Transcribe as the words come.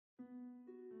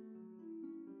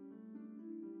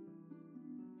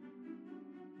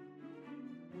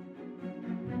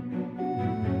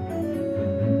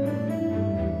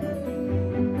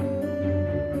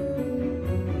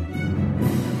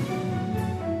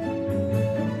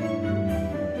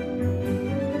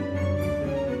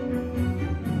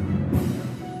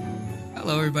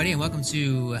Hello, everybody, and welcome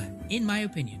to, in my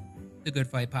opinion, the Good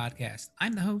Fight Podcast.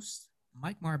 I'm the host,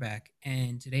 Mike Marbach,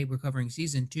 and today we're covering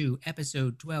Season 2,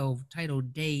 Episode 12,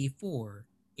 titled Day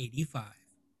 485.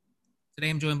 Today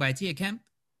I'm joined by Tia Kemp.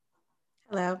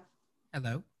 Hello.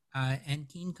 Hello. And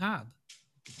Keen Cobb.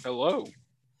 Hello.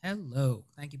 Hello.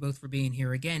 Thank you both for being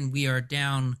here again. We are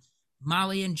down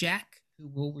Molly and Jack, who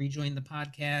will rejoin the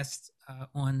podcast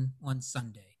on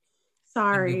Sunday.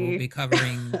 Sorry. And we will be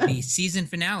covering the season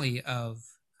finale of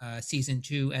Season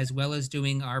 2, as well as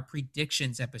doing our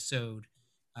predictions episode,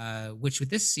 which with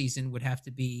this season would have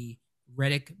to be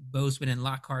Reddick, Bozeman, and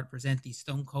Lockhart present the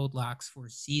Stone Cold Locks for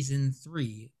Season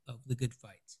 3 of The Good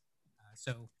Fight.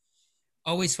 So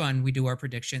always fun. We do our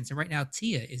predictions. And right now,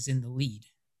 Tia is in the lead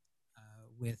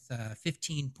with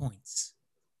 15 points.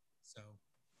 So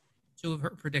 2 of her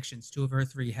predictions, 2 of her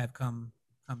 3 have come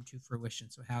to fruition.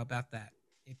 So how about that?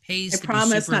 It pays to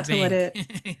promise be super not vague. to let it.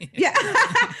 Yeah,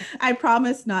 I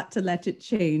promise not to let it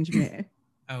change me.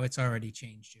 Oh, it's already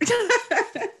changed you.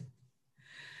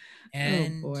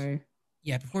 And oh boy.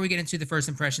 Yeah, before we get into the first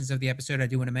impressions of the episode, I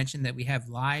do want to mention that we have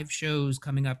live shows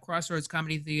coming up. Crossroads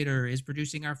Comedy Theater is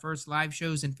producing our first live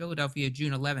shows in Philadelphia,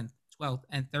 June 11th, 12th,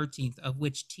 and 13th, of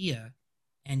which Tia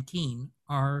and Keen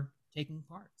are taking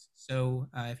part. So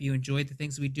if you enjoyed the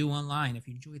things we do online, if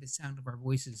you enjoy the sound of our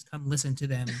voices, come listen to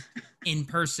them in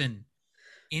person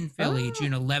in Philly,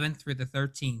 June 11th through the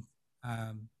 13th.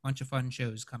 Bunch of fun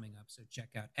shows coming up. So check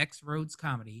out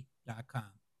xroadscomedy.com.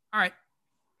 All right,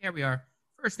 here we are.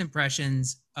 First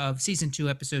impressions of Season 2,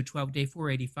 Episode 12, Day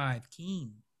 485.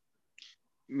 Keen.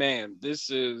 Man,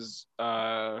 this is,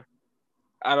 once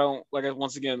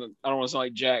again, I don't want to sound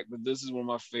like Jack, but this is one of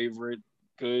my favorite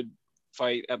Good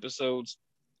Fight episodes,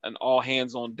 an all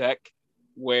hands on deck,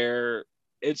 where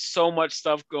it's so much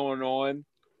stuff going on.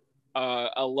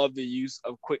 I love the use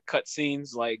of quick cut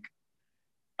scenes, like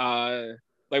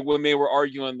when they were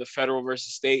arguing the federal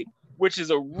versus state, which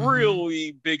is a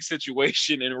really big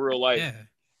situation in real life.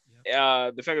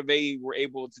 Yeah. The fact that they were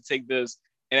able to take this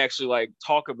and actually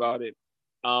talk about it,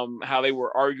 how they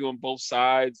were arguing both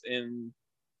sides and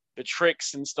the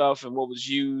tricks and stuff and what was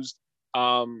used,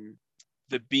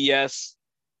 the BS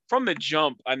from the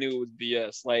jump. I knew it was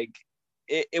BS.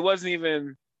 It wasn't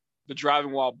even the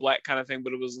driving while black kind of thing,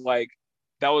 but it was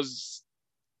that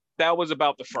was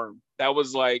about the firm. That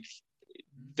was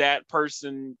that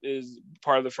person is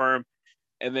part of the firm,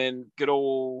 and then good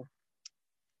old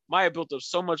Maya built up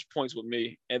so much points with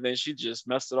me, and then she just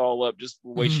messed it all up just the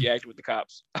way she acted with the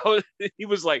cops. He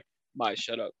was like, Maya,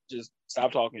 shut up. Just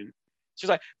stop talking. She's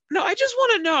like, no, I just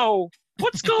want to know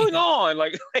what's going on.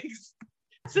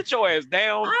 Sit your ass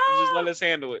down and just let us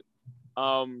handle it.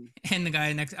 And the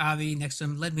guy Avi next to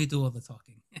him, let me do all the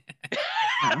talking.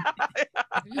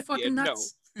 Are you fucking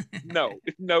nuts?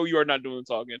 No, you are not doing the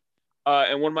talking.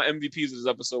 And one of my MVPs of this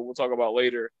episode, we'll talk about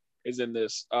later, is in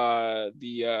this.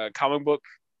 The comic book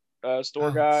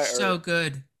store guy. So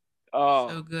good.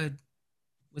 So good.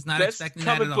 Was not best expecting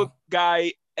that at all. comic book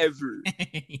guy ever.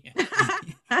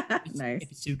 Nice.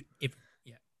 Episode ever.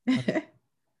 Yeah.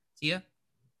 Tia?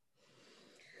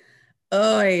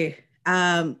 Oi.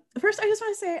 First, I just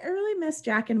want to say I really miss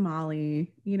Jack and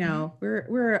Molly. You know,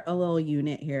 we're a little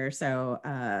unit here, so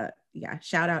yeah,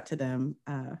 shout out to them.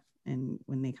 And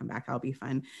when they come back, I'll be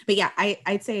fun. But yeah,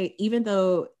 I'd say even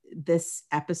though this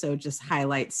episode just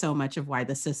highlights so much of why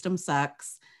the system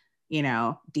sucks,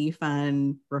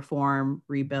 defund, reform,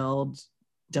 rebuild,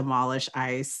 demolish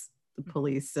ICE, the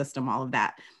police system, all of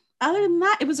that. Other than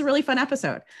that, it was a really fun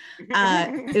episode.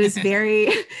 It was very,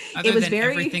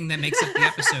 everything that makes up the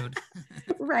episode.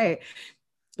 Right.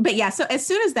 But yeah, so as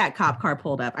soon as that cop car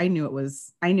pulled up, I knew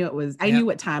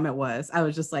what time it was. I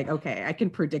was just like, okay, I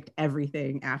can predict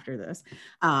everything after this.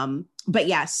 But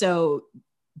yeah, so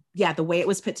yeah, the way it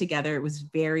was put together, it was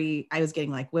I was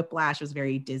getting whiplash. It was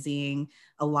very dizzying,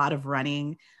 a lot of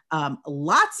running,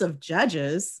 lots of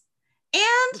judges,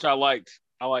 and which I liked.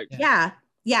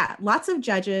 Yeah, lots of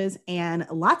judges and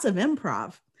lots of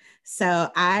improv.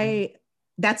 So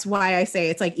that's why I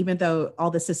say it's even though all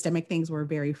the systemic things were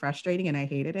very frustrating and I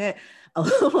hated it, a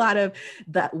lot of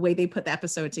the way they put the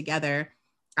episode together,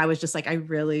 I was just I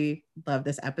really love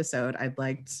this episode. I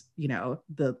liked,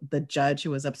 the judge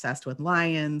who was obsessed with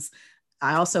lions.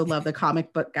 I also love the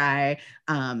comic book guy.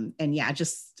 And yeah,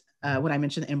 just when I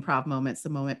mentioned the improv moments, the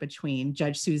moment between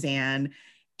Judge Suzanne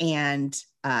and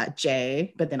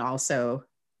Jay, but then also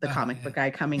the comic book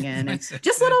guy coming in and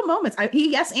just little moments.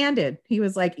 He yes-anded. He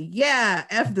was like, yeah,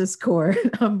 F this court.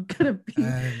 I'm going to be,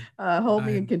 hold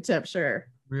me in contempt, sure.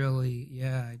 Really,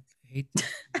 yeah, I hate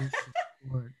this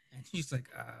court. And she's like,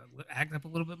 act up a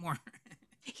little bit more.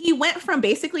 He went from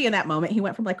basically in that moment, he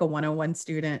went from like a 101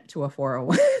 student to a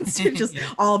 401 student. Just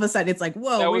Yeah. all of a sudden, it's like,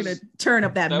 whoa, we're gonna turn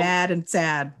up that mad and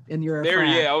sad, and you're a there.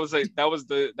 frat. Yeah, I was like, that was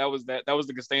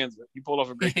the Costanza. You pulled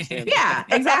off a great Costanza. Yeah,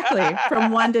 exactly.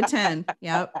 From 1 to 10.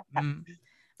 Yep. Mm,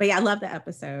 But yeah, I love the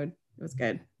episode. It was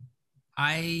good.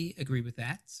 I agree with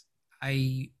that.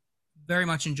 I very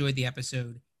much enjoyed the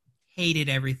episode. Hated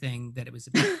everything that it was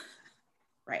about.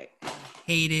 Right.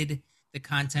 Hated the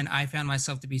content. I found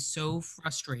myself to be so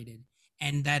frustrated,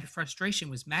 and that frustration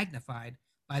was magnified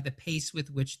by the pace with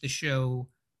which the show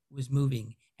was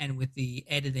moving and with the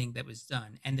editing that was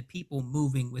done and the people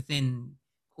moving within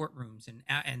courtrooms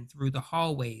and through the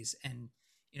hallways, and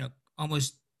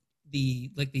almost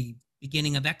the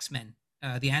beginning of X-Men,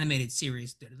 the animated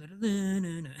series,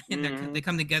 and they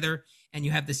come together, and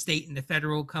you have the state and the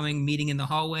federal meeting in the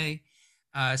hallway.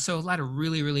 So a lot of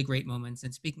really, really great moments.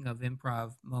 And speaking of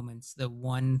improv moments, the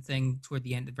one thing toward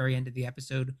the very end of the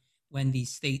episode, when the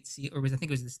state seal, I think it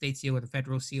was the state seal or the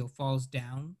federal seal, falls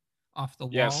down off the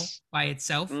wall by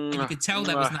itself, and you could tell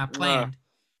that was not planned,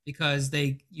 because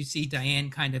you see Diane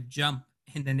kind of jump,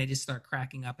 and then they just start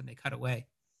cracking up and they cut away.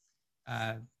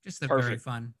 Just a Perfect.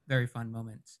 very fun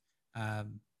moment.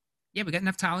 Yeah, we got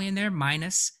Naftali in there,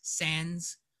 minus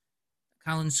sans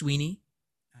Colin Sweeney.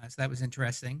 So that was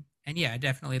interesting. And yeah, I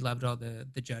definitely loved all the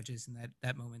judges and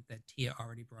that moment that Tia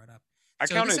already brought up. I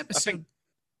counted, I think,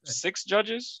 6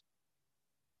 judges,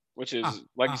 which is,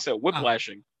 you said,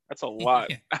 whiplashing. That's a lot.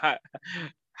 Yeah.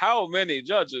 How many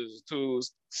judges to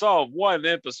solve one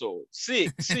episode?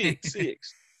 6.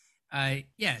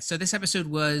 Yeah, so this episode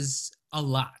was a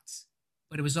lot,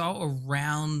 but it was all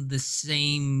around the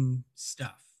same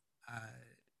stuff.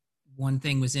 One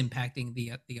thing was impacting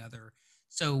the other.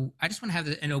 So I just want to have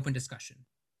an open discussion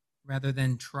rather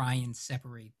than try and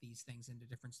separate these things into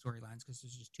different storylines, because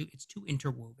it's too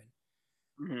interwoven.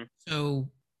 Mm-hmm. So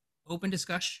open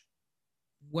discussion.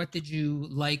 What did you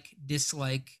like,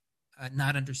 dislike,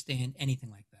 not understand, anything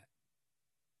like that?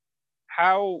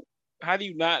 How do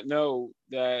you not know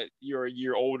that you're a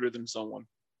year older than someone?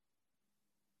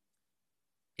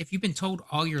 If you've been told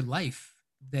all your life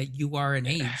that you are an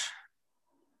age.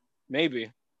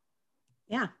 Maybe.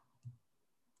 Yeah.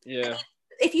 Yeah. I mean,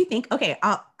 if you think, okay,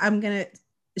 I'm going to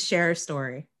share a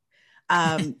story.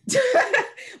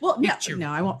 Well,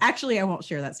 no, I won't. Actually, I won't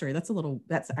share that story.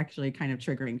 That's actually kind of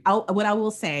triggering. What I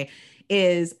will say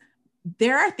is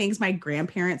there are things my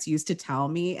grandparents used to tell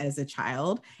me as a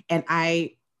child, and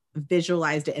I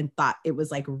visualized it and thought it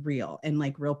was like real and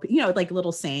like real, like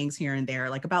little sayings here and there,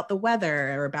 like about the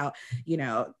weather or about,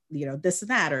 this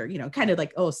and that, or, kind of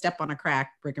like, oh, step on a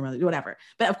crack, brick and mortar, whatever.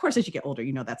 But of course, as you get older,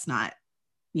 that's not,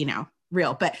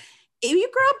 real. But if you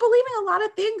grow up believing a lot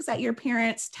of things that your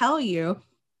parents tell you,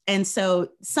 and so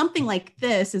something like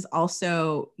this is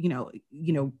also,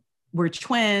 we're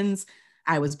twins.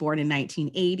 I was born in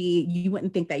 1980. You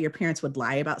wouldn't think that your parents would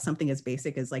lie about something as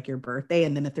basic as like your birthday.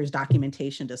 And then if there's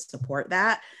documentation to support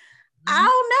that, I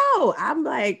don't know. I'm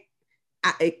like,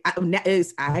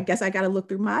 I guess I got to look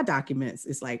through my documents.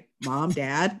 It's like, mom,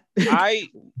 dad. I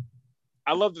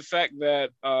love the fact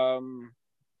that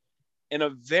in a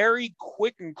very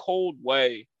quick and cold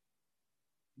way,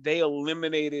 they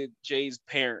eliminated Jay's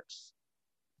parents.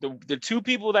 The 2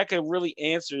 people that could really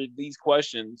answer these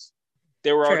questions,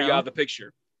 they were already out of the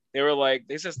picture. They were like,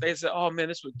 they said, oh man,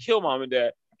 this would kill mom and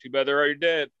dad. Too bad they're already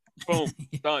dead. Boom,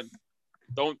 done.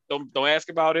 Don't ask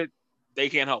about it. They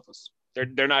can't help us.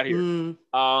 They're not here.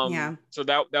 Yeah. So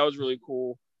that was really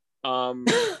cool.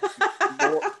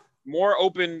 More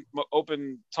open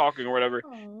talking or whatever.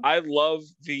 Aww. I love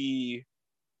the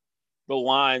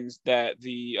lines that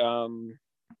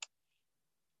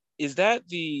is that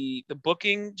the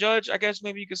booking judge, I guess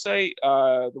maybe you could say,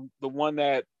 the one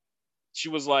that she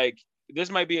was like, this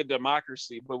might be a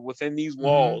democracy, but within these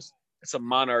walls, it's a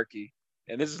monarchy,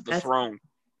 and this is the throne.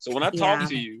 So when I talk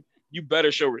to you, you better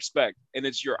show respect, and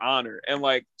it's your honor. And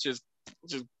like just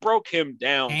broke him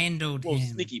down. Handled him.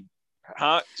 Sneaky,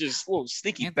 just little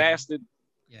sneaky bastard.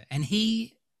 Yeah, and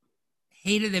he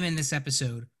hated him in this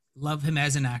episode. Love him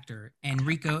as an actor.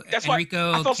 Enrico. That's why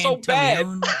I felt so bad.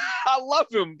 I love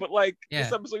him, but like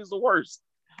this episode is the worst.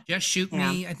 Just Shoot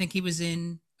Me. I think he was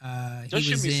in. Just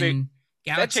Shoot Me. In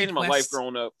Galaxy that changed Quest. My life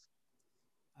growing up.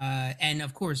 And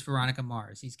of course, Veronica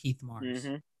Mars. He's Keith Mars.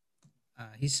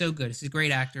 He's so good. He's a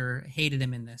great actor. Hated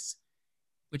him in this,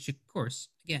 which of course,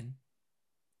 again,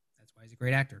 that's why he's a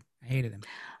great actor. I hated him.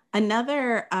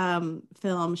 Another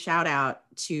film shout out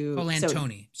to Cole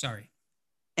Antoni. Sorry.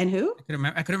 And who?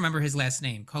 I couldn't remember his last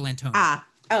name. Cole Antoni.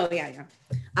 Oh yeah.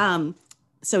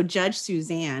 So Judge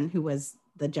Suzanne, who was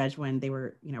the judge when they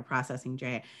were, processing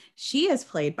Jay. She is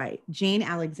played by Jane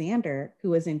Alexander, who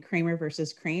was in Kramer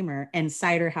versus Kramer and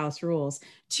Cider House Rules,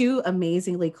 two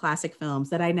amazingly classic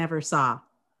films that I never saw.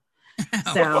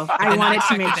 So I wanted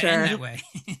to make sure that way.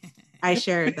 I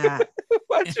shared that.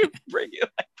 Why'd you bring it?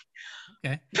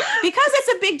 Okay. Because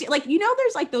it's a big deal. Like,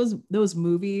 there's like those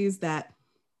movies that,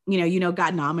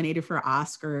 got nominated for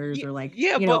Oscars, or like,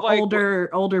 but like,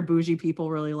 older bougie people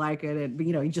really like it. And,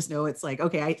 you just know it's like,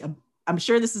 okay, I'm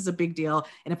sure this is a big deal.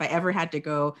 And if I ever had to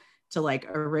go to like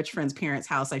a rich friend's parents'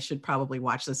 house, I should probably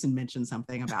watch this and mention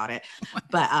something about it.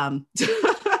 But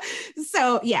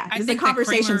so yeah, it's a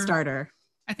conversation starter.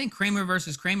 I think Kramer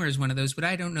versus Kramer is one of those, but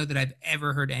I don't know that I've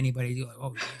ever heard anybody do like,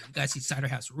 oh, yeah, you guys see Cider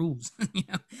House Rules. I mean,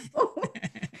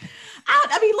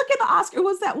 look at the Oscar.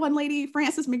 Was that one lady,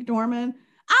 Frances McDormand?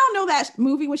 I don't know that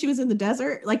movie when she was in the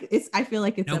desert. Like I feel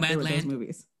like it's up there with those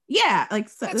movies. Yeah,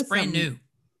 like that's brand new.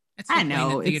 That's I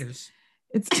know in theaters.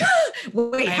 It's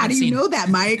wait, how do you know that,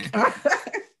 Mike?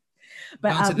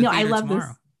 But no, I love tomorrow.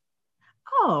 This.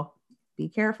 Oh, be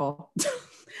careful.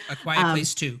 A Quiet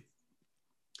Place 2.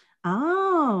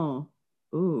 Oh,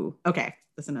 ooh, okay.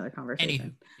 That's another conversation.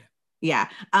 Anywho, yeah.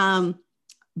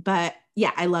 But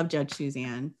yeah, I love Judge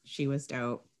Suzanne. She was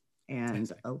dope,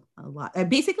 and a lot.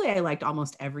 Basically, I liked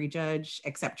almost every judge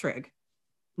except Trigg.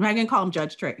 I'm not gonna call him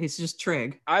Judge Trigg. He's just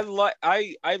Trigg. I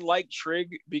like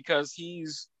Trigg because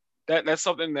he's that's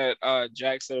something that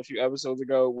Jack said a few episodes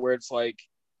ago, where it's like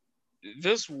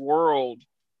this world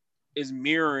is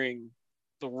mirroring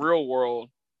the real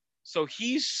world, so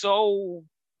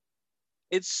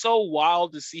it's so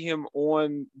wild to see him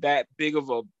on that big of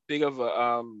a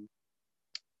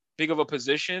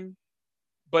position,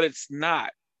 but it's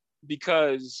not,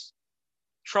 because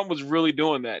Trump was really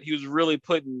doing that. He was really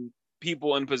putting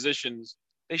people in positions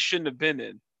they shouldn't have been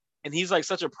in. And he's like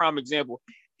such a prime example.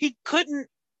 He couldn't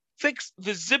fix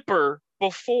the zipper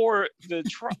before the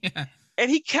Trump. Yeah.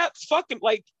 And he kept fucking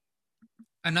like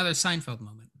another Seinfeld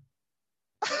moment.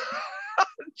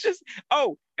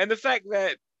 And the fact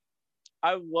that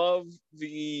I love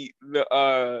the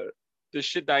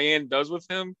shit Diane does with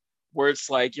him, where it's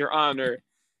like, Your Honor,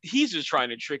 he's just trying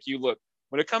to trick you. Look,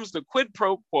 when it comes to quid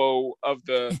pro quo of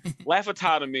the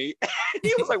laphotomy,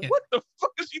 he was like, what the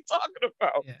fuck is he talking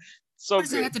about? Yeah. So what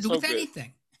does that have to do with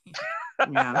anything?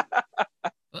 Yeah.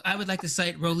 Well, I would like to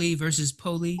cite Rowley versus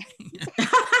Poley.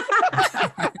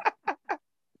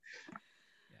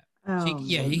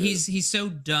 He's so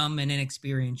dumb and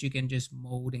inexperienced. You can just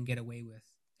mold and get away with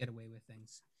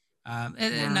things.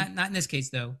 And not in this case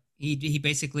though. He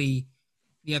basically,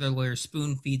 the other lawyer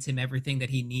spoon feeds him everything that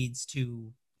he needs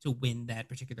to win that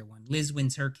particular one. Liz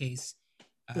wins her case.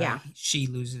 She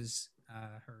loses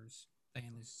hers.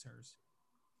 Diane loses hers.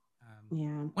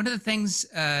 One of the things,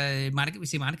 we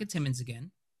see Monica Timmons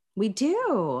again. We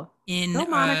do. Go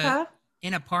Monica.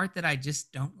 In a part that I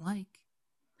just don't like.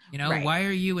 Right. Why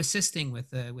are you assisting with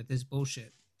this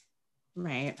bullshit?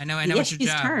 Right. I know. Yeah, it's your she's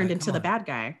job, turned into the bad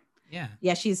guy. Yeah.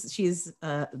 Yeah, she's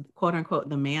quote unquote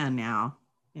the man now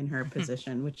in her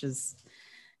position, which is,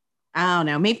 I don't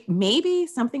know. Maybe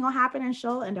something will happen and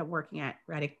she'll end up working at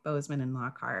Reddick, Bozeman, and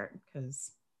Lockhart,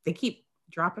 because they keep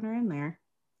dropping her in there.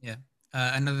 Yeah.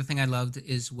 Another thing I loved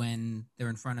is when they're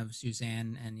in front of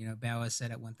Suzanne and Bawa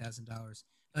said at $1,000.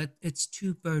 It's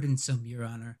too burdensome, Your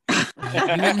Honor.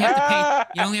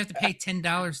 You only have to pay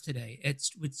 $10 today.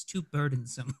 It's too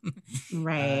burdensome.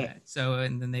 Right.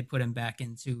 And then they put him back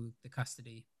into the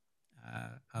custody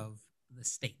of the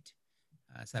state.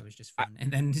 So that was just fun. And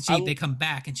then they come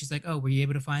back and she's like, "Oh, were you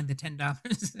able to find the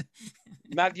 $10?"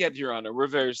 Not yet, Your Honor. We're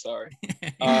very sorry.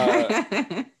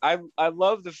 I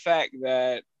love the fact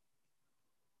that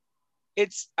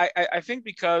I think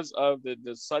because of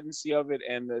the suddency of it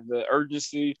and the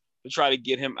urgency to try to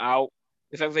get him out,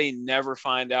 the fact they never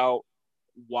find out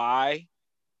why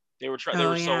they were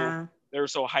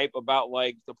so hype about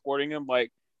like deporting him, like,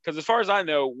 because as far as I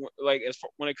know, like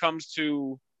when it comes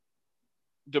to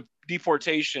the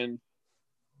deportation,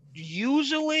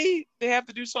 usually they have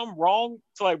to do something wrong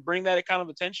to like bring that kind of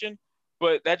attention,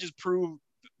 but that just proved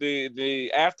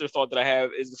the afterthought that I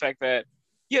have is the fact that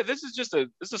this is just a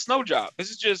snow job. This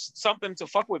is just something to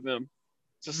fuck with them,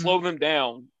 to slow them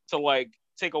down, to like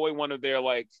take away one of their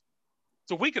like,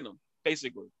 to weaken them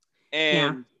basically.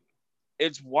 And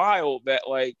it's wild that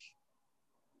like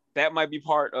that might be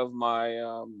part of my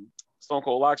Stone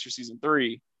Cold Lobster season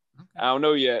 3. Okay. I don't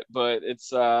know yet, but it's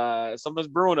something's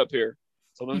brewing up here.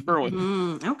 Something's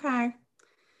brewing. Okay.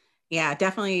 Yeah,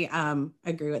 definitely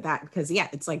agree with that, because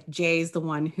it's like Jay's the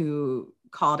one who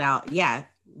called out,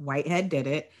 Whitehead did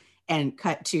it, and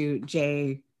cut to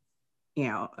Jay,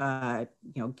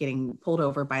 getting pulled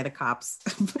over by the cops.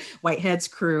 Whitehead's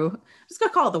crew, I'm just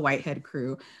gonna call it the Whitehead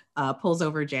crew, pulls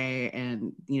over Jay,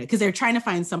 and because they're trying to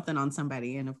find something on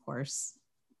somebody, and of course,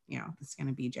 it's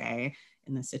gonna be Jay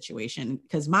in this situation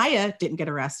because Maya didn't get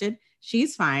arrested.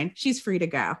 She's fine. She's free to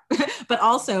go. But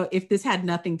also, if this had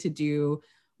nothing to do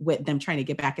with them trying to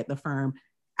get back at the firm,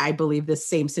 I believe this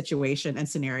same situation and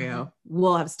scenario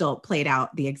will have still played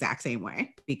out the exact same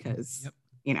way because,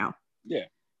 yeah,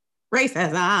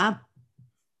 racism.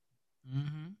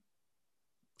 Mm-hmm.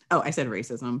 Oh, I said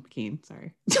racism, Keen.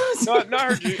 Sorry. No,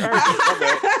 I heard you.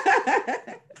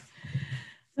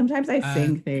 Sometimes I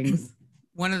sing things.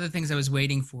 One of the things I was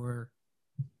waiting for,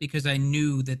 because I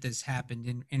knew that this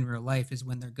happened in real life, is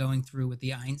when they're going through with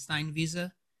the Einstein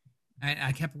visa.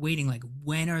 I kept waiting, like,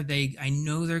 when are they? I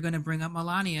know they're going to bring up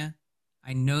Melania.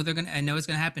 I know it's going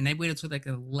to happen. They waited till like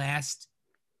the last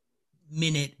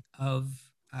minute of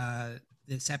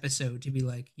this episode to be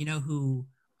like, who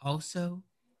also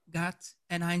got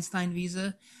an Einstein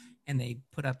visa? And they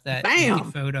put up that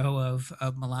naked photo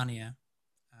of Melania.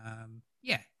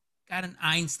 Got an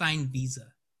Einstein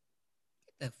visa.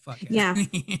 Get the fuck out. Yeah.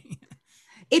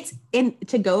 It's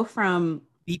to go from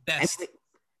be best.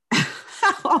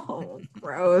 Oh,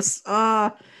 gross.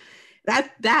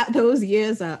 Those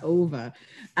years are over.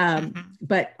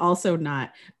 But also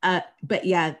not. But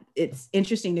yeah, it's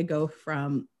interesting to go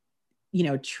from,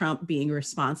 Trump being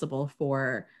responsible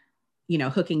for,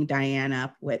 hooking Diane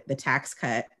up with the tax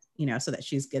cut, so that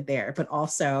she's good there. But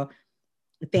also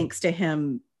thanks to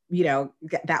him,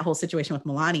 that whole situation with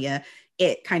Melania,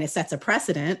 it kind of sets a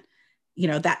precedent,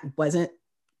 that wasn't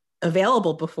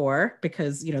available before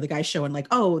because, the guy's showing like,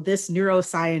 oh, this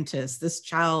neuroscientist, this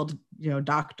child,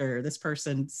 doctor, this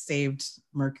person saved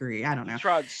Mercury. I don't know. He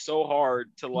tried so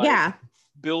hard to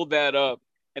build that up.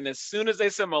 And as soon as they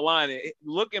said Melania,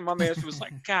 look at my man, was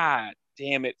like, God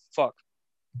damn it, fuck.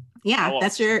 Yeah,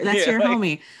 that's your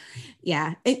homie.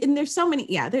 Yeah. And there's so many,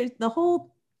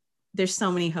 there's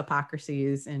so many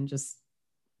hypocrisies and just,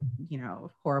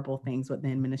 horrible things with the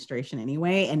administration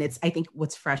anyway. And I think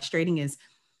what's frustrating is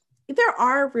there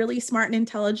are really smart and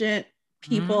intelligent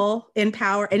people in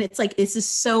power. And it's like, it's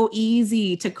just so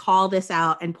easy to call this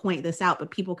out and point this out,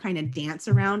 but people kind of dance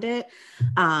around it.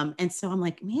 And so I'm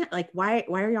like, man, like, why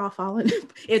are y'all falling?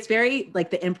 It's very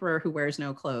like the emperor who wears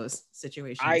no clothes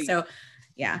situation.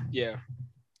 Yeah.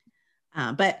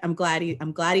 But I'm glad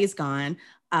he's gone.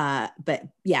 But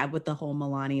yeah, with the whole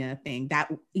Melania thing,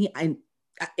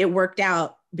 it worked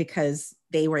out because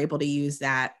they were able to use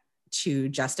that to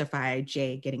justify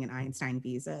Jay getting an Einstein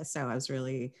visa. So I was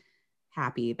really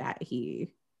happy that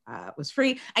he was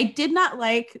free. I did not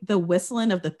like the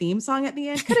whistling of the theme song at the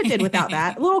end. Could have did without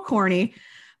that. A little corny,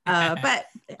 but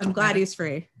I'm glad he's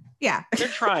free. Yeah, they're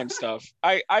trying stuff.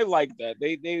 I like that.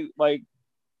 They like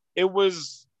it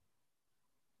was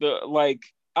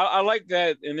I like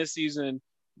that in this season.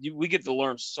 We get to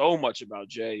learn so much about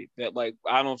Jay that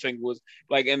I don't think was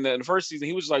in the first season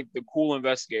he was like the cool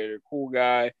investigator, cool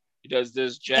guy. He does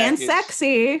this jacket and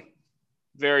sexy,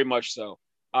 very much so.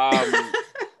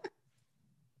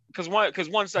 Because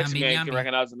one sexy man can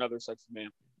recognize another sexy man.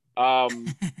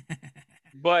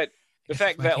 But the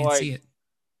fact that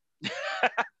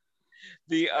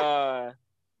the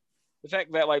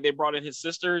fact that they brought in his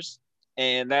sisters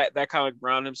and that kind of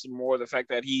grounded him some more. The fact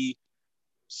that he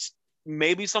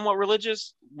maybe somewhat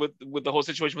religious with the whole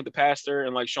situation with the pastor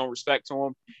and showing respect to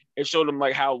him. It showed him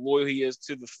how loyal he is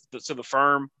to the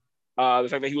firm. The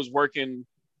fact that he was working,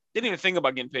 didn't even think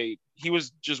about getting paid. He was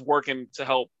just working to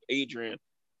help Adrian.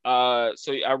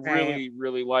 So I really,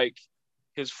 really like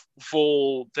his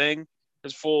full thing,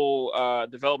 his full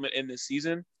development in this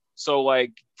season. So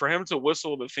for him to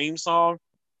whistle the theme song,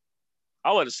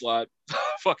 I'll let it slide.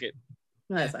 Fuck it.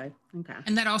 That's okay.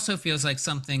 And that also feels like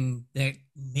something that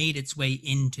made its way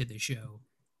into the show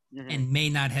and may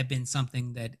not have been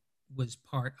something that was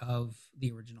part of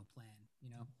the original plan,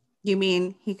 You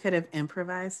mean he could have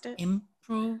improvised it?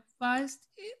 Improvised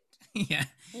it? Yeah.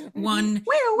 $1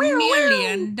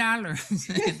 million.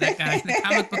 That guy, the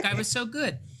comic book guy was so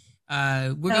good.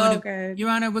 Your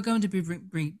Honor, we're going to be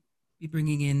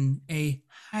bringing in a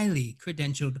highly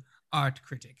credentialed art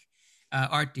critic.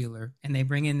 Art dealer, and they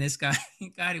bring in this guy.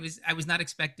 God, I was not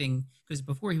expecting, because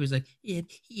before he was like, and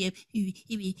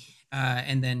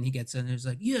then he gets in and he's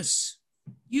like, yes,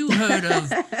 you heard of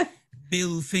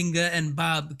Bill Finger and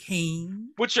Bob Kane,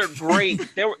 which are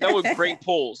great. That was great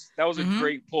pulls. That was a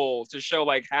great pull to show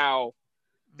how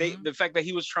the fact that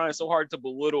he was trying so hard to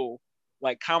belittle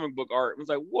comic book art. It was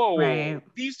like, whoa, right.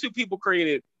 These two people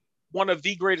created one of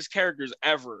the greatest characters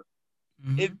ever.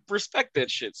 It respect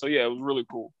that shit. So yeah, it was really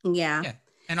cool. Yeah.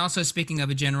 And also, speaking of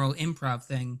a general improv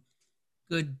thing,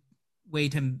 good way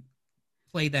to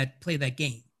play that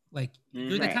game. Like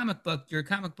you're the Right. you're a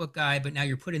comic book guy, but now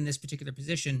you're put in this particular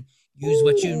position. Use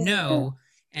what you know,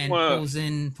 and Well, pulls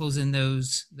in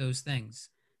those things.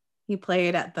 He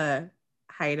played at the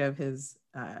height of his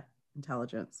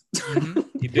intelligence.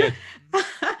 he did.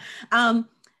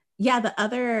 Yeah, the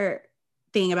other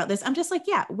thing about this, I'm just like,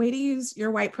 yeah, way to use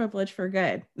your white privilege for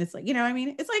good. It's like, you know what I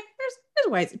mean? It's like there's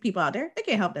white people out there. They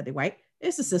can't help that they're white.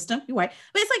 It's a system. You're white.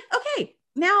 But it's like, okay,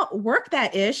 now work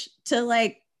that ish to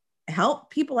like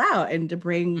help people out and to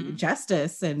bring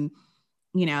justice and,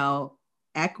 you know,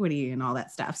 equity and all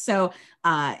that stuff. So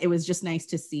it was just nice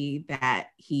to see that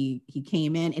he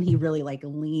came in and he really like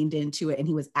leaned into it and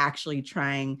he was actually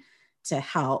trying to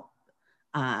help,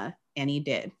 and he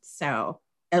did. So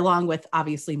along with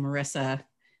obviously Marissa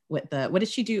with the, what did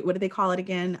she do? What do they call it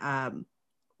again?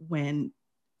 When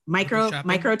micro tagging,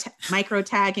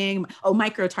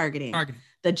 micro targeting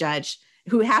the judge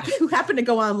who happened to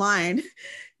go online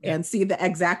and see the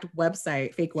exact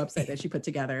fake website that she put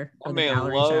together for the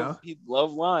gallery show. He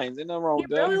loved lines. Ain't nothing wrong with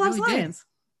that. He really loves lions.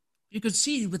 You could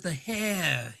see with the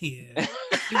hair here.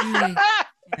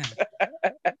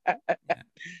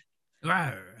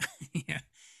 Yeah.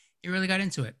 He really got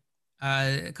into it.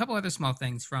 A couple other small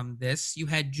things from this. You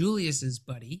had Julius's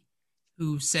buddy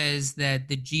who says that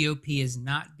the GOP is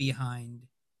not behind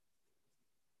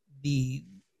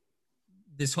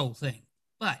this whole thing,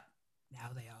 but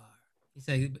now they are. He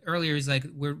said earlier, he's like,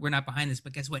 we're not behind this,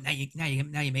 but guess what? Now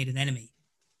you made an enemy.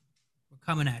 We're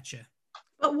coming at you.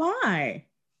 But why?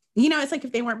 You know, it's like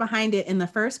if they weren't behind it in the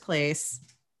first place,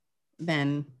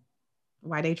 then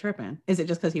why they tripping? Is it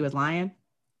just because he was lying?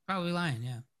 Probably lying,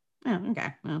 yeah. Oh,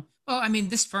 okay. Well, I mean,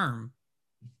 this firm,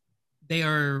 they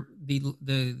are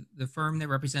the firm that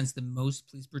represents the most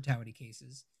police brutality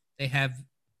cases. They have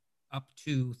up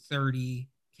to 30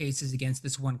 cases against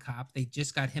this one cop. They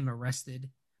just got him arrested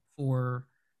for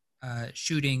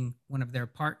shooting one of their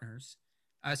partners.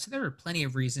 So there are plenty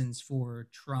of reasons for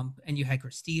Trump. And you had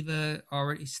Christiva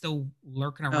already still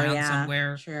lurking around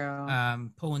somewhere,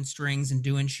 pulling strings and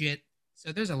doing shit.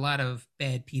 So there's a lot of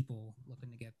bad people looking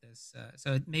to get this.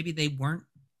 So maybe they weren't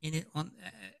in it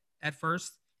at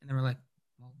first, and they were like,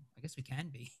 "Well, I guess we can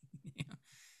be."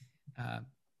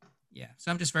 Yeah.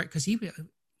 So I'm just very, because he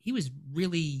was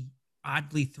really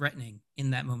oddly threatening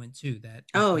in that moment too. That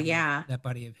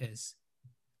buddy of his,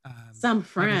 some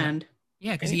friend.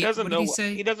 Yeah, because he doesn't know.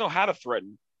 He doesn't know how to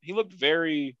threaten. He looked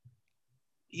very.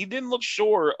 He didn't look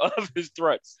sure of his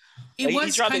threats. He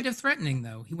was kind of threatening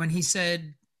though. When he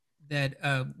said that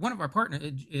one of our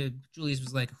partners, Julius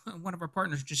was like, one of our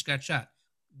partners just got shot.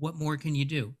 What more can you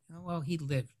do? Oh, well, he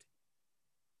lived.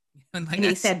 And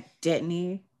he said, didn't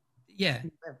he? Yeah.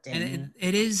 He lived, and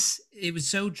it was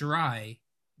so dry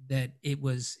that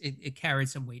it carried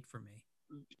some weight for me.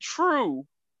 True.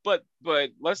 But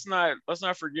let's not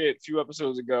forget a few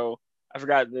episodes ago, I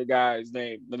forgot the guy's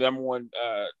name, the number one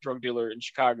drug dealer in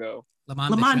Chicago.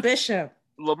 Lamont Bishop.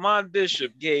 Lamont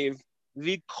Bishop gave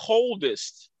the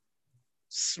coldest,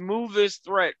 smoothest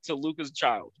threat to Luca's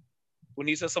child when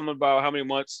he said something about how many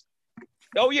months.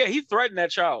 Oh yeah, he threatened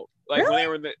that child. Like really?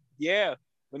 When they were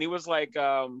when he was like,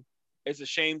 it's a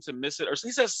shame to miss it, or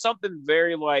he says something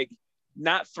very like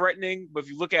not threatening, but if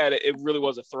you look at it, it really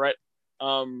was a threat.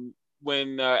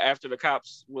 When after the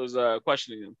cops was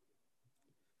questioning him.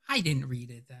 I didn't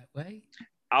read it that way.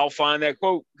 I'll find that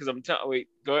quote because I'm telling. Wait,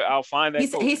 go ahead. I'll find that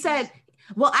quote. He said,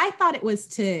 well, I thought it was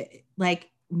to like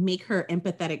make her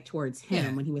empathetic towards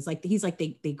him when he's like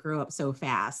they grew up so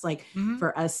fast, like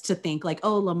for us to think like,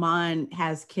 oh, Lamont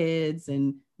has kids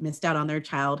and missed out on their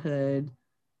childhood.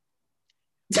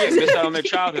 Yeah, missed out on their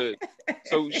childhood.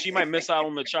 So she might miss out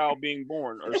on the child being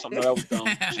born or something. That was dumb.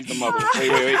 She's the mother.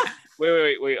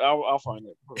 Wait. I'll find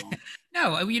it. Hold on.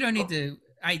 No, you don't need to.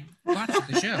 I watched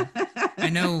the show. I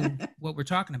know what we're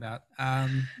talking about. I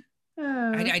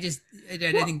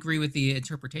didn't agree with the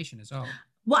interpretation at all.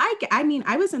 Well, I mean,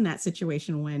 I was in that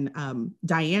situation when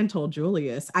Diane told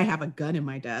Julius, I have a gun in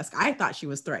my desk. I thought she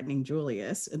was threatening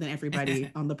Julius. And then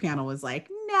everybody on the panel was like,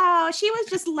 no, she was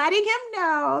just letting him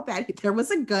know that there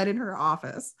was a gun in her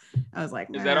office. I was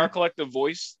like, nah. Is that our collective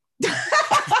voice?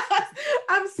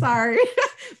 I'm sorry.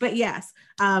 But yes.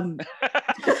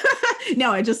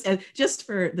 No, I just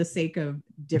for the sake of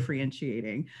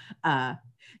differentiating. No,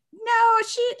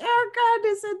 her gun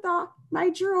is in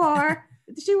my drawer.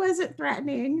 She wasn't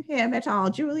threatening him at all.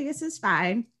 Julius is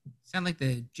fine. Sound like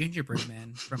the gingerbread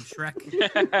man from Shrek.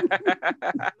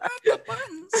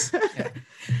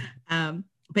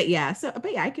 But yeah,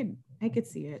 I could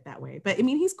see it that way. But I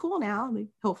mean, he's cool now. Like,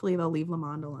 hopefully they'll leave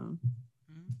Lamont alone.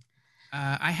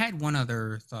 I had one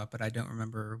other thought, but I don't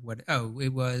remember what. Oh,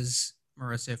 it was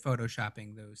Marissa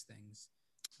photoshopping those things.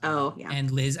 Oh, yeah.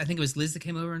 And Liz, I think it was Liz that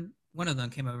came over, and one of them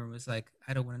came over and was like,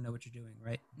 "I don't want to know what you're doing,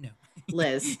 right?" No,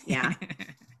 Liz, yeah.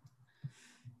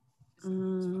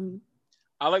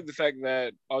 I like the fact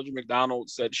that Audrey McDonald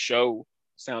said show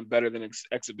sound better than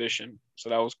exhibition. So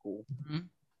that was cool. Mhm.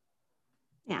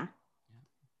 Yeah.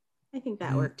 I think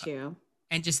that worked too.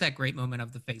 And just that great moment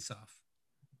of the face off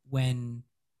when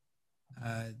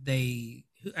I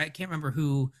can't remember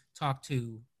who talked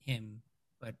to him,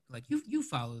 but like, you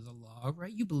follow the law,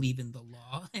 right? You believe in the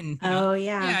law. And Oh,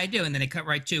 yeah. yeah, I do. And then they cut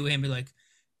right to him, be like,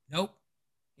 nope,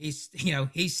 he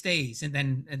stays. And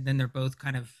then they're both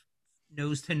kind of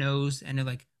nose to nose, and they're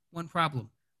like, one problem,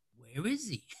 where is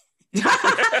he? He's not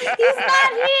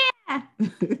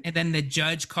here. And then the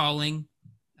judge calling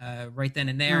right then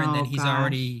and there, and then he's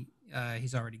already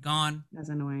gone. That's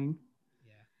annoying.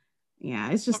 Yeah,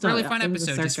 yeah, it's just a really fun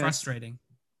episode, just frustrating.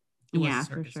 Yeah,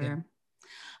 for sure.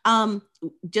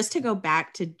 Just to go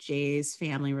back to Jay's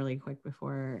family really quick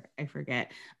before I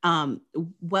forget,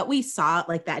 what we saw,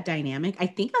 like that dynamic, I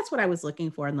think that's what I was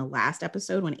looking for in the last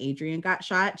episode when Adrian got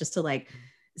shot, just to like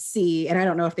see. And I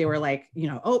don't know if they were like,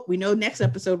 oh, we know next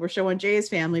episode we're showing Jay's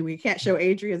family, we can't show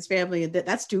Adrian's family, and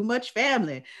that's too much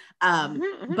family.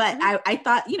 But I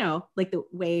thought, like the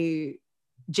way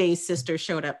Jay's sister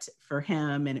showed up for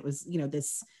him, and it was,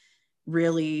 this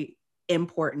really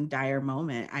important dire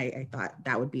moment. I thought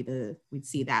that would be we'd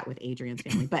see that with Adrian's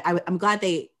family. But I'm glad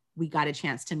we got a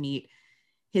chance to meet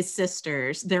his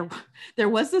sisters. There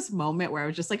was this moment where I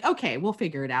was just like, okay, we'll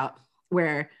figure it out,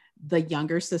 where the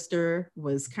younger sister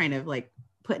was kind of like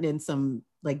putting in some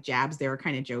like jabs. They were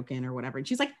kind of joking or whatever, and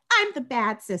she's like, I'm the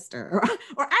bad sister,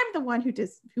 or I'm the one who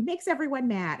makes everyone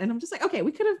mad. And I'm just like, okay,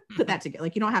 we could have put that together.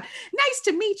 Like, you don't have nice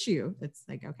to meet you. It's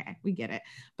like, okay, we get it.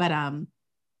 But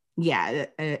yeah,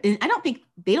 and I don't think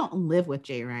they don't live with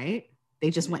Jay, right?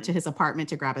 They just went to his apartment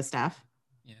to grab his stuff.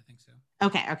 Yeah, I think so.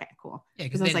 Okay, cool. Yeah,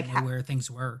 because they didn't know where things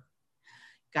were.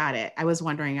 Got it. I was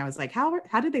wondering. I was like, how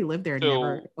did they live there and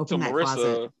never open that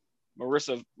closet?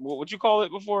 Marissa, what'd you call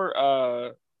it before?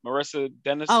 Marissa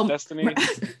Destiny.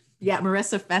 Yeah,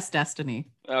 Marissa Fest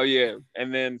Destiny. Oh yeah,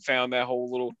 and then found that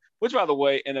whole little. Which, by the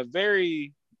way, in a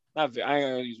very I ain't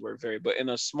gonna use the word very, but in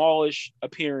a smallish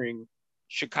appearing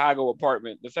Chicago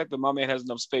apartment, the fact that my man has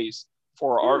enough space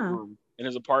for an art room in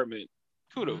his apartment,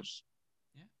 kudos.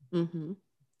 Yeah. Mm-hmm.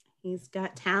 He's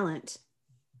got talent.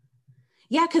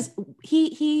 Yeah, because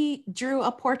he drew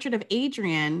a portrait of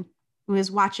Adrian, who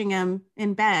was watching him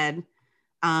in bed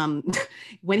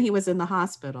when he was in the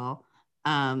hospital.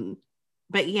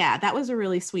 But yeah, that was a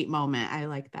really sweet moment. I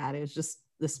like that. It was just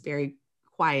this very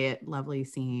quiet, lovely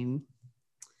scene.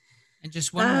 And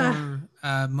just one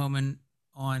more moment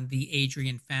on the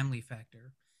Adrian family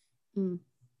factor.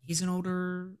 He's an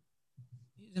older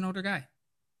guy.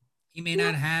 He may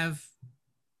not have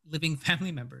living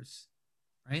family members,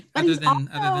 right? But other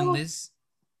than Liz.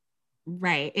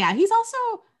 Right. Yeah. He's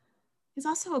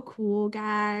also a cool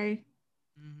guy.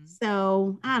 Mm-hmm.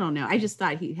 So I don't know. I just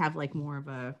thought he'd have like more of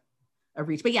a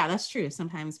reach. But yeah, that's true.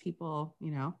 Sometimes people,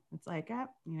 it's like,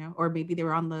 or maybe they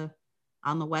were on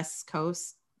the West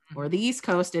Coast or the East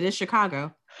Coast. It is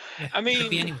Chicago. Yeah, I mean, could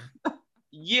be anywhere.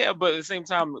 Yeah, but at the same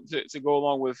time, to go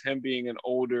along with him being an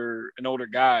older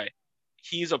guy,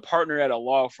 he's a partner at a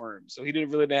law firm, so he didn't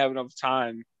really have enough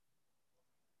time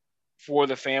for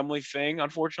the family thing.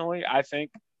 Unfortunately, I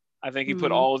think he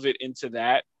put all of it into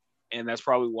that, and that's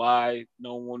probably why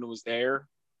no one was there,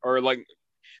 or like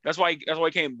that's why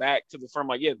he came back to the firm.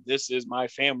 Like, yeah, this is my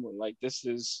family. Like,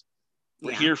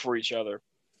 we're here for each other.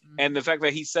 And the fact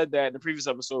that he said that in the previous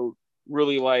episode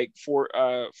really like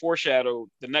foreshadowed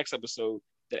the next episode,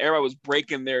 that everybody was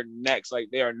breaking their necks. Like,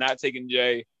 they are not taking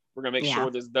Jay. We're going to make sure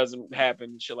this doesn't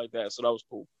happen, shit like that. So that was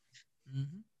cool.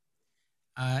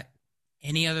 Mm-hmm.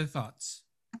 Any other thoughts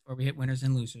before we hit winners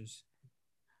and losers?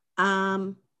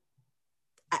 No,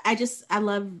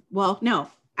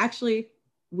 actually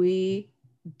we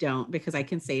don't, because I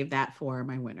can save that for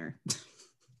my winner.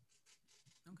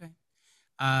 Okay.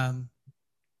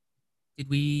 Did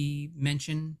we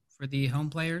mention for the home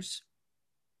players?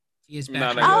 Tia's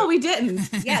back. Oh, we didn't.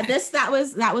 Yeah, that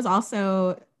was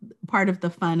also part of the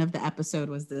fun of the episode,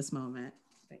 was this moment.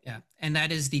 Yeah, and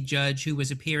that is the judge who was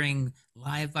appearing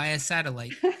live via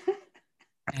satellite,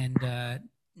 and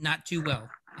not too well.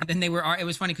 And then it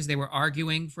was funny because they were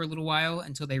arguing for a little while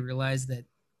until they realized that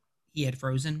he had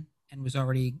frozen and was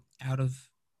already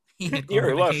he had gone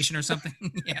on vacation or something.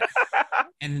 Yeah.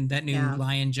 And that new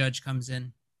lion judge comes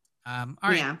in. All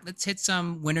right, let's hit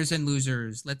some winners and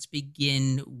losers. Let's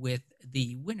begin with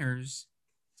the winners.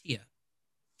 Tia.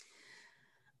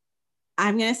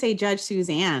 I'm gonna say Judge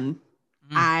Suzanne.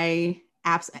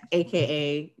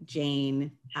 AKA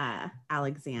Jane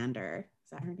Alexander.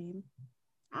 Is that her name?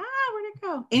 Where'd it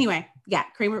go? Anyway, yeah,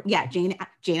 Kramer. Yeah, Jane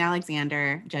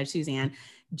Alexander, Judge Suzanne.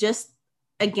 Just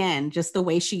again, just the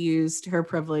way she used her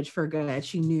privilege for good.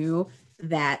 She knew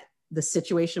that the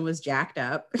situation was jacked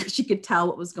up. She could tell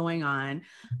what was going on,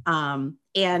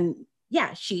 and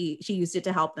yeah, she used it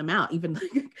to help them out. Even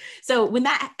so, when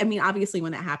that, I mean, obviously,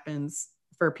 when that happens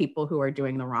for people who are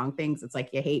doing the wrong things, it's like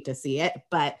you hate to see it,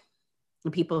 but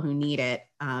the people who need it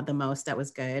the most, that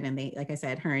was good. And they, like I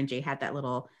said, her and Jay had that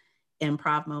little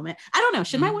improv moment. I don't know,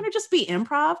 should my winner just be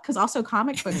improv? Because also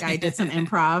Comic Book Guy did some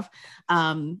improv.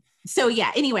 So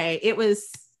yeah, anyway, it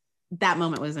was, that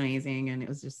moment was amazing, and it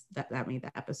was just that made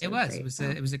the episode great.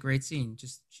 It was a great scene.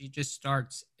 She just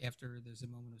starts after there's a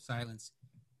moment of silence.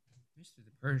 Mr.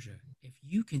 Persia, if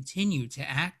you continue to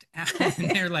act out, and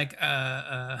they're like,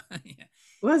 yeah.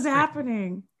 What's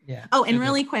happening? Yeah. Oh, and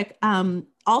really quick,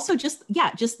 also just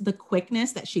the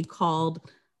quickness that she called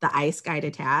the ice guy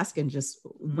to task and just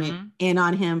went in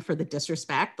on him for the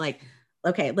disrespect. Like,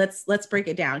 okay, let's break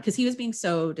it down, because he was being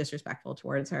so disrespectful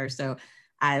towards her. So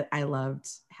I loved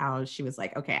how she was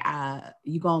like, okay,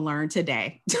 you gonna learn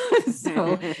today.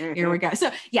 So here we go.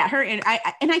 So yeah, her and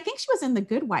I think she was in The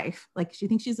Good Wife. Like, she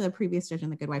thinks she's a previous judge in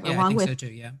The Good Wife, yeah, along I think with so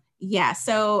too. Yeah. Yeah.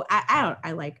 So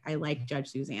I like Judge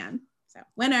Suzanne. So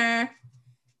winner.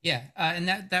 Yeah, and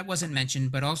that wasn't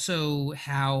mentioned, but also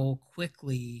how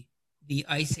quickly the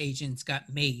ICE agents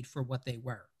got made for what they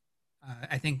were.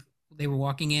 I think they were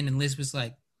walking in, and Liz was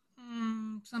like,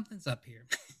 "Something's up here."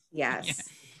 Yes. Yeah.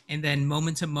 And then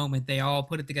moment to moment, they all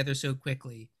put it together so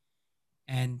quickly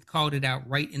and called it out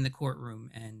right in the courtroom.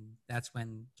 And that's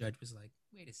when Judge was like,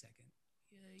 "Wait a second,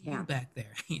 you back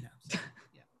there," you know. So,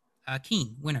 yeah.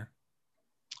 Keen, winner.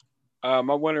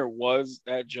 My winner was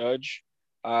that Judge.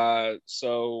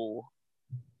 So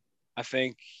I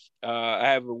think I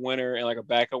have a winner and like a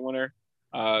backup winner.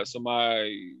 So my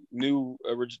new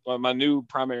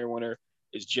primary winner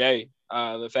is Jay.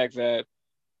 The fact that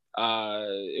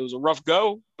it was a rough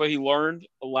go, but he learned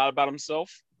a lot about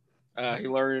himself. He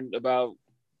learned about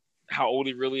how old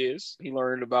he really is. He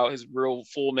learned about his real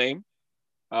full name,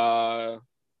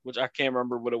 which I can't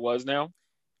remember what it was now.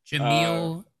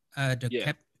 Jamil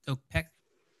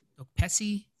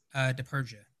Dokpesi de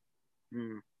Persia.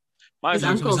 His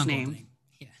uncle's name.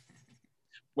 Yeah.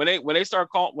 When they start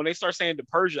saying de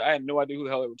Persia, I had no idea who the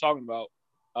hell they were talking about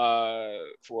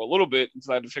for a little bit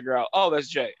until I had to figure out, oh, that's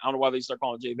Jay. I don't know why they start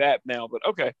calling Jay that now, but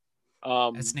okay.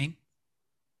 That's name.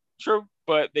 True,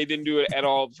 but they didn't do it at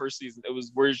all the first season. It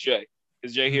was, where's Jay?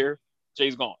 Is Jay here?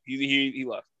 Jay's gone. He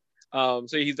left.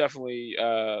 So he's definitely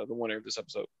the winner of this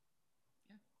episode.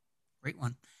 Yeah. Great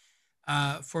one.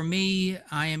 For me,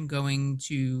 I am going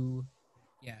to,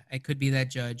 it could be that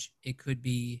Judge. It could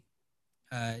be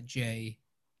Jay.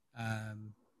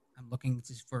 I'm looking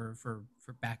for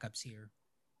backups here.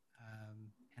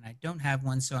 And I don't have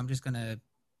one, so I'm just going to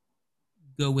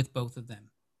go with both of them.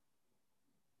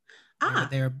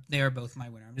 They are both my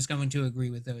winner. I'm just going to agree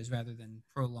with those rather than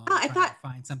prolong. I thought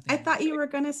find something. I thought you were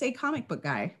going to say Comic Book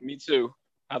Guy. Me too.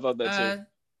 I thought that too.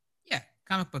 Yeah,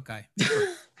 Comic Book Guy.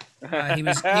 He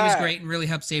was great and really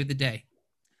helped save the day.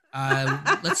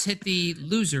 Let's hit the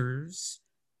losers.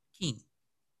 Keen.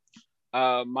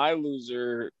 My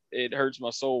loser, it hurts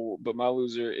my soul, but my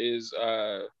loser is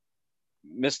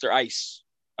Mr. Ice,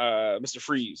 Mr.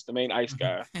 Freeze, the main ice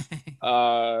guy.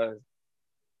 The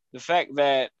fact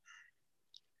that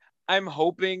I'm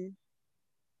hoping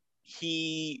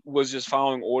he was just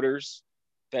following orders,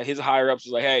 that his higher ups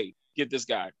was like, hey, get this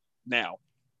guy now.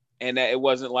 And that it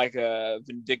wasn't like a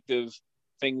vindictive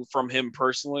thing from him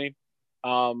personally.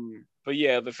 But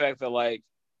yeah, the fact that like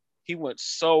he went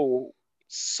so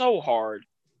hard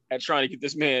at trying to get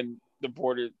this man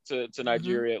deported to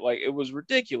Nigeria, like it was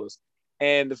ridiculous.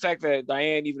 And the fact that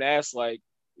Diane even asked, like,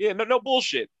 yeah, no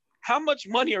bullshit. How much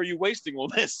money are you wasting on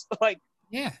this? Like,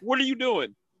 yeah, what are you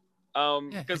doing?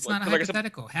 It's not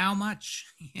hypothetical. Like how much?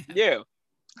 Yeah,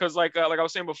 because like I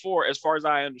was saying before, as far as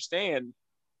I understand,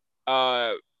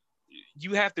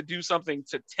 you have to do something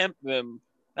to tempt them.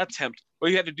 Not tempt,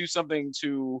 but you have to do something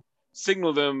to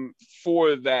signal them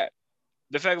for that.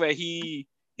 The fact that he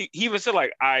even said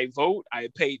like, I vote, I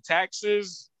pay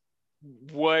taxes.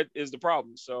 What is the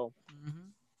problem? So,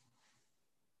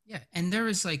 yeah, and there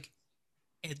is like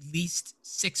at least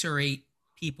 6 or 8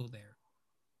 people there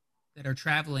that are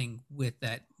traveling with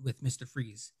Mr.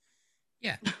 Freeze.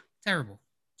 Yeah, terrible.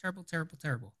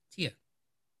 Tia.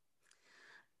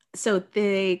 So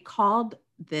they called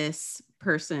this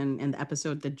person in the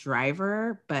episode the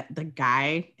driver, but the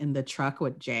guy in the truck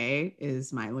with Jay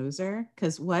is my loser.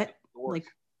 Because what, like,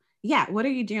 yeah, what are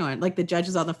you doing? Like, the judge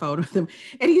is on the phone with him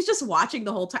and he's just watching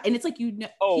the whole time. And it's like, he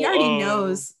already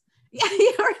knows. Yeah,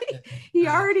 he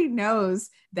already knows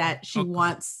that she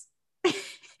wants.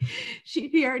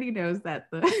 He already knows that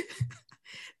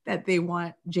that they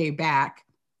want Jay back,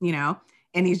 you know,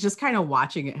 and he's just kind of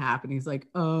watching it happen. He's like,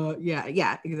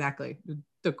 yeah, exactly.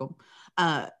 Took him.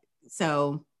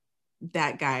 So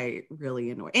that guy really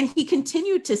annoyed, and he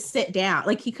continued to sit down.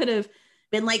 Like, he could have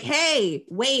been like, hey,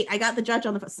 wait, I got the judge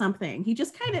on the something. He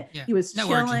just kind of, he was no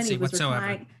chilling. urgency He was whatsoever.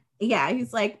 replying. Yeah,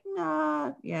 he's like,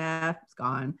 nah, yeah, it's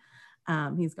gone.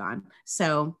 He's gone.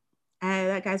 So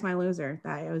that guy's my loser.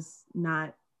 That I was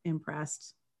not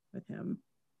impressed with him.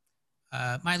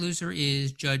 My loser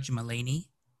is Judge Mulaney.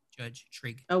 Judge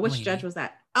Trig. Oh, which Mulaney. judge was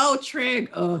that? Oh, Trig.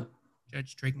 Oh,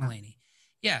 Judge Trig Mulaney.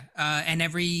 Yeah, and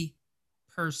every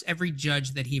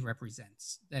judge that he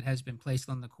represents that has been placed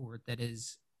on the court that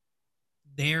is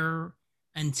there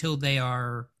until they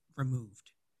are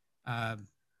removed. Yeah,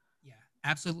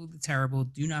 absolutely terrible.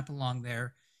 Do not belong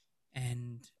there,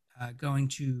 and going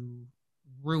to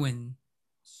ruin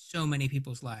so many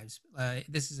people's lives.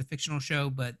 This is a fictional show,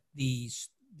 but this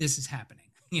is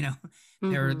happening. You know,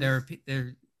 there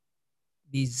are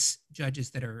these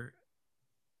judges that are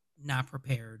not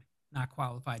prepared, not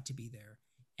qualified to be there,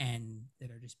 and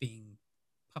that are just being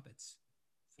puppets.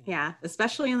 Yeah,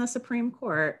 especially in the Supreme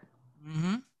Court.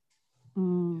 Mm-hmm.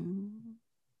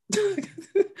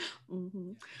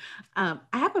 Mm-hmm. I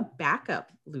have a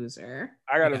backup loser.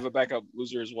 I got a backup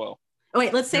loser as well. Oh,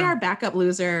 wait, let's say our backup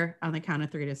loser on the count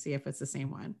of 3 to see if it's the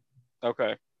same one.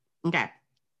 Okay.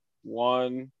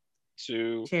 1,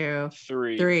 2,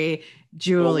 3.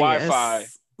 Julius. Wi-Fi.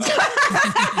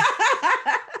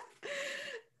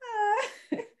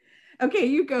 Okay,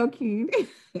 you go, Keen.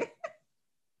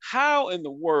 How in the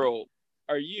world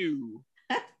are you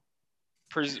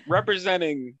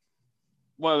representing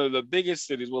one of the biggest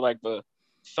cities, with like the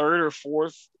 3rd or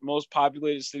 4th most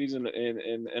populated cities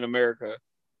in America,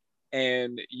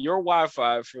 and your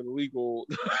Wi-Fi for legal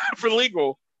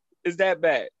is that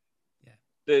bad?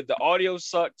 Yeah. The audio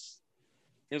sucks.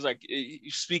 It was like, you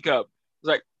speak up. It's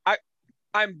like,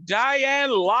 I'm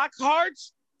Diane Lockhart.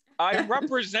 I'm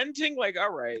representing, like,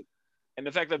 all right. And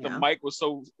the fact that the mic was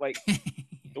so, like, the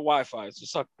Wi-Fi, it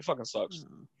fucking sucks.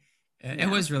 It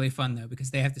was really fun though, because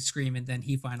they have to scream and then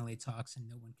he finally talks and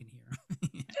no one can hear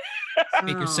him.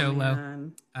 Speaker so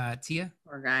low. Tia?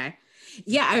 Poor guy.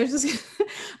 Yeah,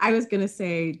 I was gonna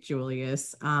say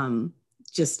Julius.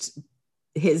 Just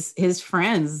his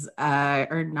friends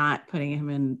are not putting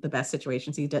him in the best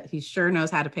situations. He sure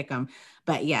knows how to pick them.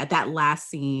 But yeah, that last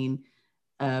scene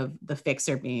of the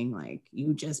fixer being like,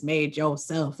 you just made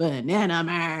yourself an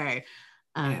enemy.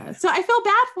 So I feel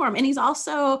bad for him. And he's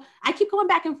also, I keep going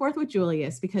back and forth with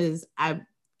Julius because I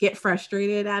get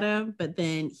frustrated at him, but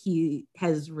then he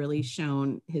has really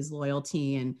shown his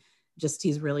loyalty and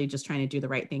he's really just trying to do the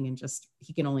right thing, and just,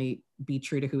 he can only be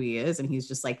true to who he is. And he's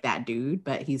just like that dude,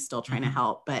 but he's still trying to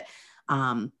help. But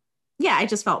yeah, I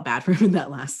just felt bad for him in that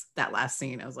last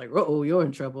scene. I was like, oh, you're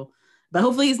in trouble, but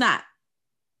hopefully he's not.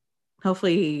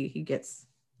 Hopefully he gets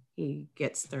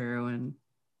through and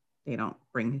they don't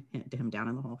bring him down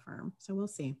in the whole firm. So we'll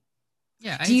see.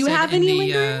 Yeah. Do you have any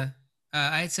lingering?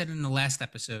 I had said in the last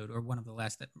episode, or one of the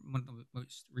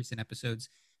most recent episodes,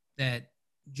 that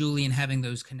Julian having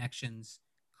those connections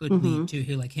could lead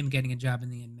to like him getting a job in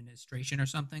the administration or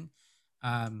something,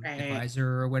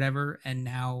 advisor or whatever. And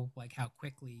now, like, how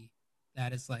quickly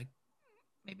that is, like,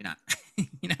 maybe not,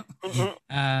 you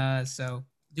know? So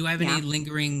do I have any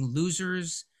lingering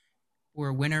losers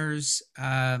or winners?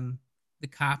 The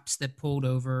cops that pulled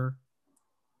over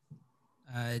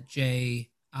Jay,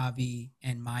 Avi,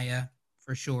 and Maya,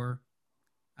 for sure.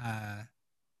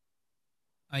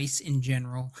 Ice in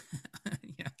general.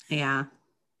 Yeah.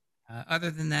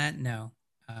 Other than that, no.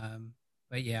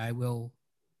 But yeah, I will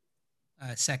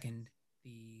second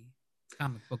the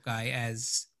comic book guy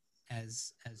as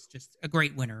just a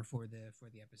great winner for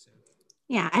the episode.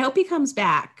 Yeah, I hope he comes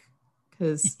back,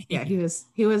 because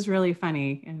he was really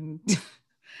funny, and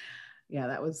yeah,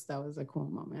 that was a cool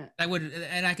moment.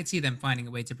 And I could see them finding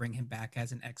a way to bring him back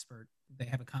as an expert. They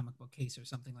have a comic book case or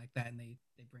something like that, and they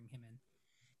bring him in.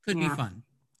 Could be fun.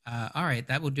 All right,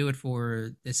 that will do it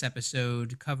for this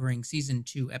episode covering season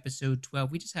 2, episode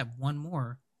 12. We just have one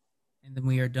more, and then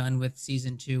we are done with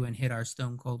season 2 and hit our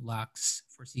stone cold locks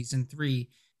for season 3.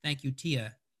 Thank you,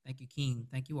 Tia. Thank you, Keen.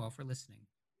 Thank you all for listening.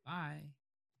 Bye.